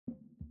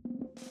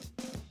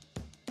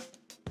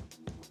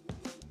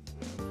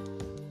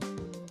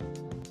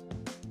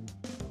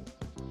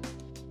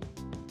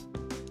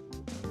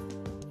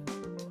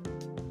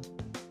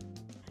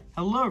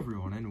Hello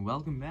everyone and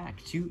welcome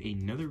back to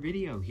another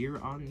video here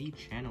on the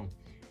channel.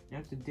 Now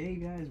today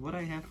guys, what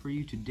I have for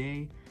you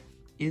today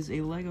is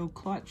a Lego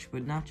clutch,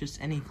 but not just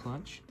any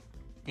clutch,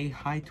 a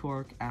high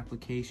torque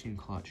application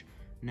clutch.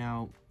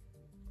 Now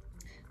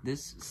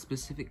this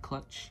specific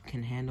clutch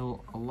can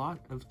handle a lot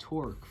of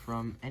torque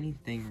from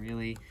anything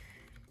really,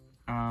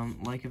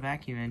 like a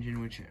vacuum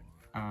engine, which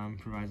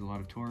provides a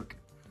lot of torque,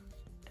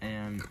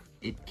 and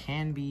it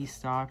can be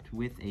stocked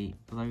with a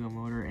Lego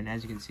motor. And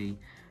as you can see,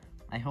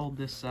 I hold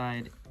this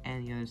side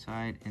and the other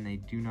side and they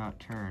do not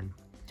turn.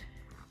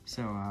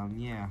 So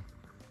yeah,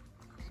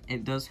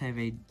 it does have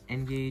a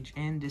engage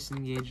and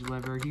disengage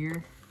lever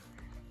here,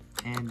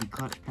 and the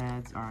clutch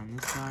pads are on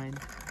this side,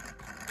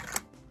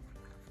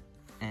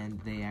 and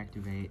they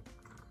activate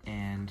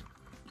and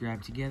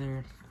grab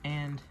together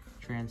and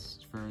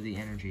transfer the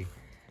energy.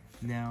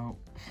 Now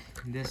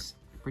this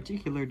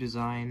particular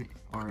design,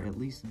 or at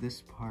least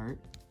this part,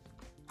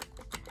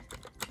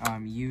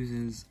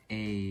 uses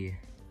a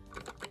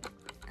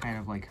kind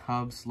of like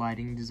hub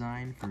sliding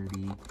design for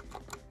the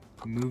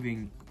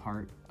moving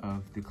part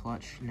of the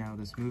clutch. Now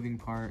this moving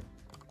part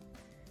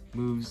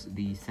moves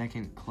the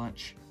second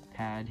clutch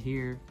pad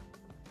here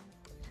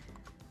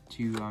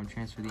to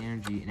transfer the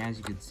energy, and as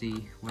you can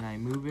see, when I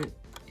move it,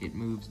 it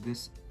moves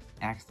this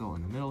axle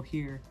in the middle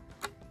here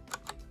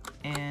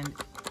and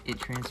it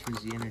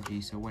transfers the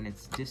energy. So when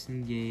it's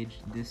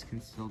disengaged, this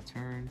can still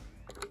turn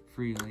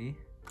freely,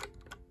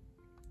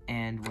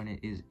 and when it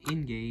is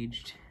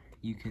engaged,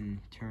 you can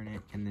turn it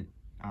and the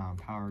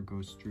power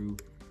goes through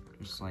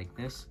just like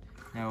this.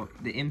 Now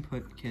the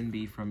input can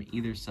be from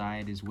either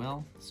side as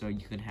well, so you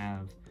could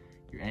have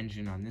your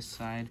engine on this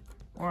side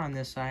or on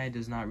this side,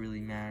 does not really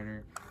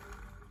matter,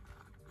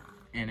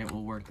 and it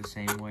will work the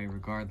same way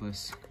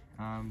regardless.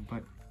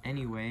 But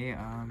anyway,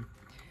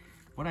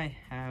 what I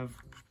have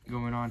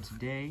going on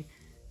today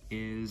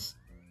is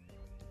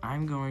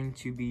I'm going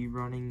to be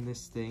running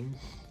this thing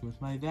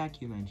with my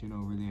vacuum engine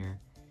over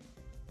there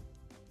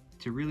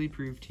to really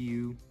prove to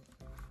you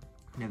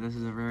that this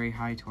is a very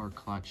high torque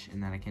clutch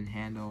and that it can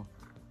handle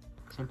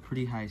some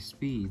pretty high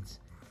speeds.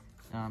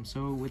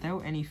 So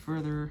without any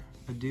further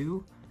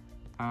ado,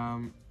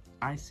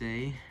 I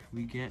say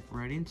we get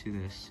right into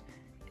this.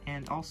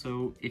 And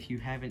also, if you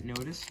haven't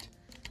noticed,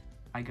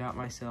 I got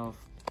myself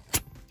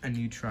a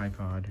new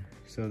tripod,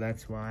 so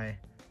that's why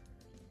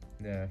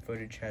the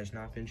footage has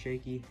not been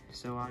shaky.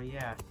 So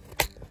yeah,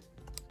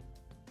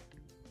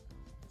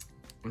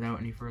 without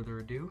any further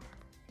ado,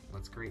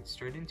 let's get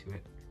straight into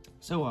it.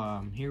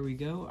 So here we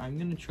go. I'm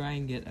gonna try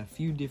and get a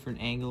few different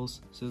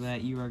angles so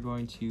that you are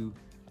going to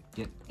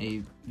get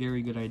a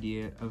very good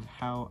idea of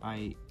how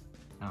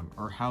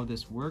how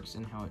this works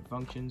and how it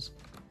functions.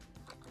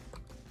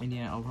 And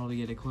yeah, I'll probably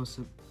get a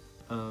close-up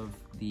of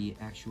the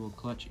actual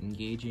clutch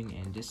engaging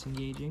and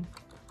disengaging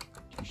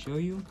to show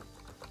you,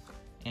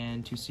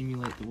 and to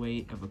simulate the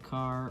weight of a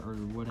car or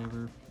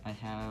whatever, I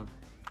have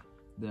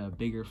the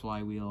bigger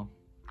flywheel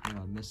here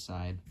on this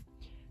side.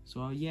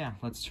 So yeah,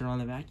 let's turn on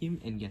the vacuum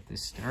and get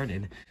this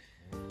started.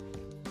 So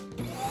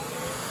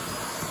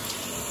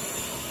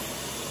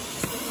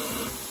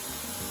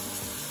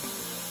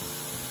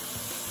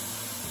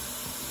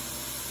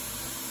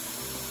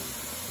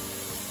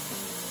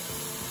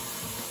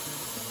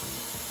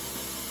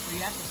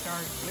you have to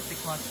start with the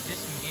clutch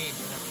disengaged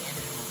so that the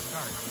engine will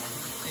start, as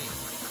you can see.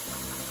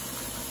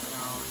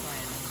 Now I'll try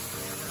and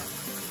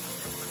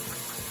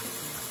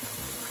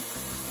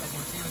as you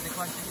can see, with the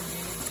clutch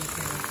disengaged, you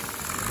can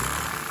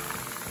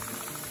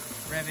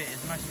rev it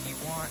as much as you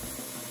want.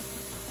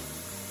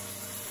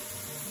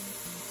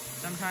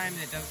 Sometimes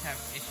it does have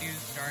issues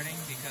starting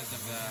because of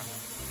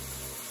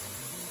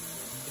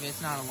if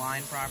it's not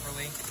aligned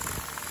properly.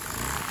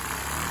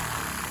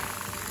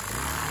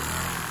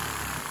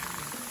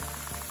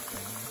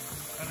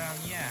 But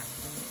yeah.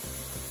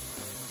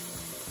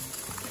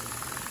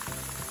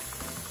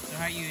 So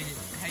how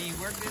you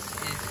work this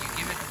is you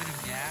give it a bit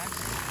of gas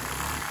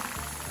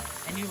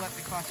and you let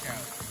the clutch out,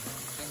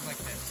 just like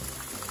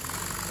this.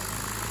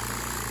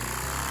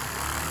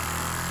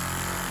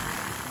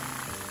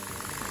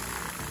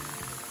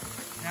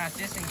 Now it's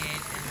disengaged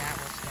and that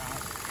will stop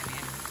and the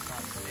engine will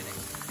stop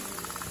spinning.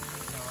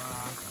 So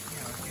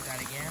let's do that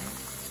again.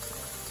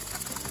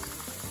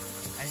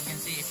 As you can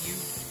see, if you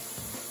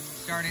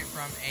start it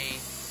from a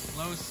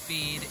low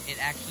speed, it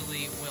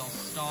actually will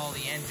stall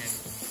the engine.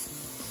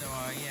 So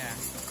yeah.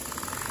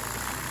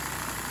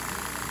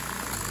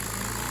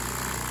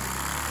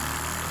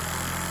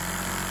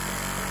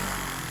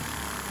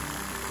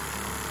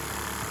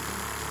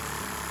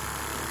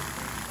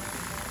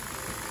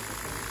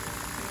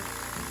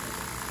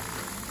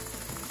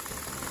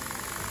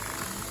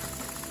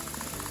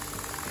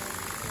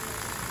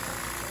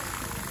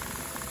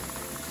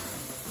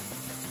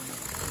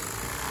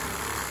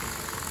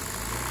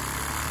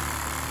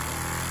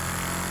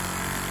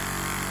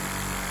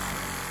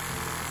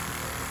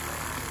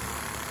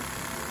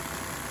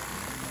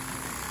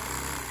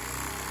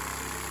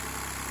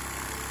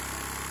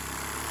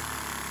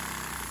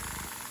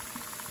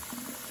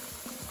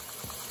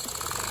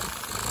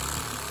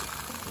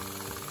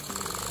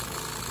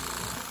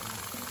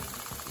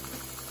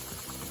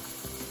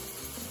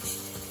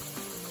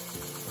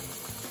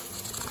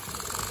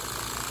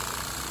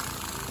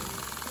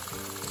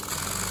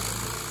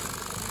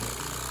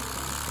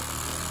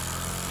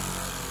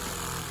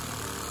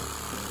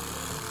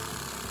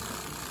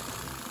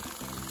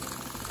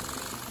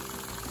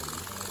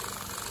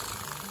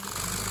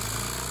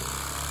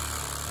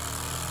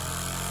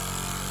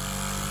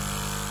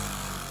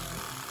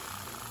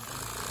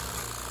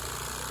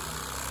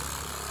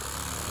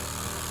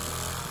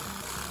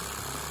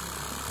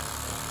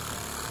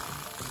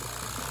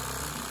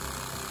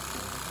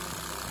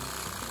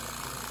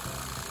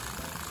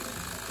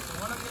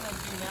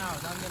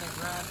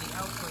 grab the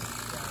output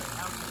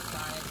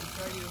side and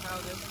show you how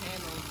this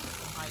handles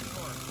high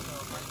torque. So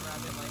if I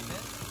grab it like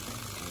this,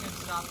 it should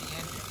stop the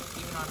engine,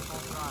 even on full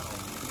throttle.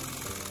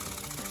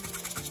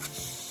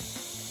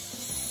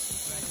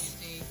 So as you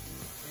see,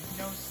 there's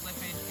no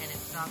slippage and it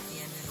stops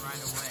the engine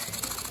right away.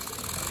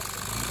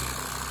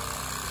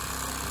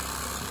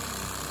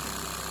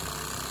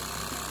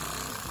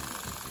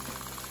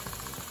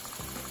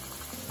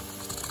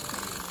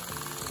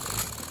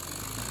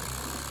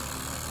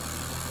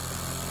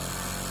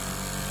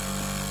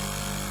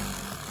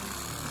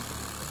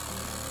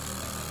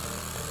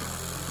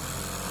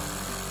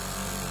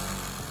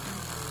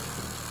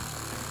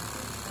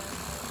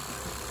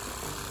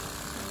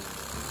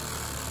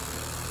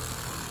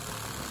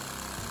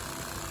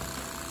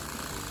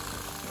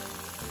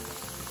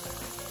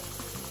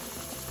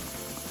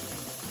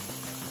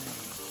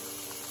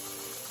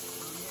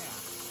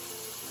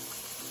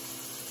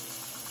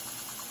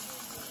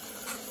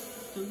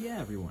 So yeah,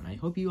 everyone, I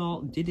hope you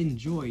all did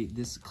enjoy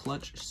this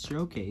clutch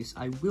showcase.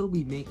 I will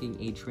be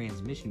making a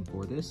transmission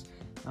for this,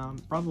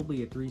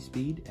 probably a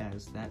 3-speed,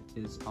 as that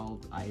is all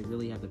I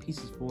really have the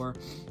pieces for.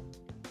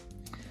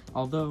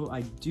 Although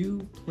I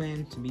do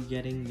plan to be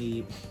getting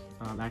the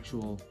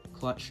actual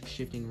clutch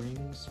shifting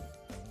rings,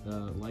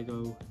 the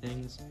Lego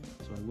things,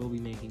 so I will be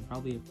making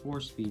probably a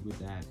 4-speed with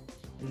that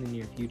in the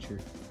near future.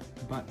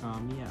 But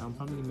yeah, I'm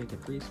probably gonna make a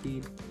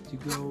 3-speed to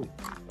go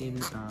in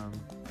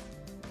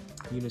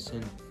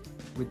unison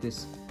with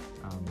this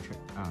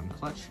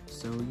clutch.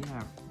 So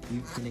yeah, you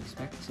can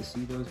expect to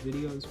see those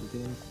videos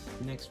within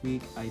the next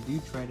week. I do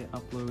try to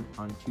upload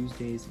on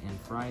Tuesdays and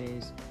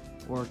Fridays,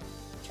 or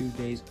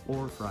Tuesdays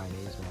or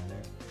Fridays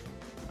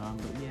rather.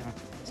 But yeah,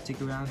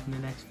 stick around for the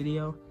next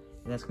video,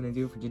 and that's gonna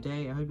do it for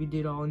today. I hope you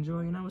did all enjoy,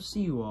 and I will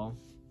see you all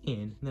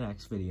in the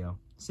next video.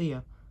 See ya.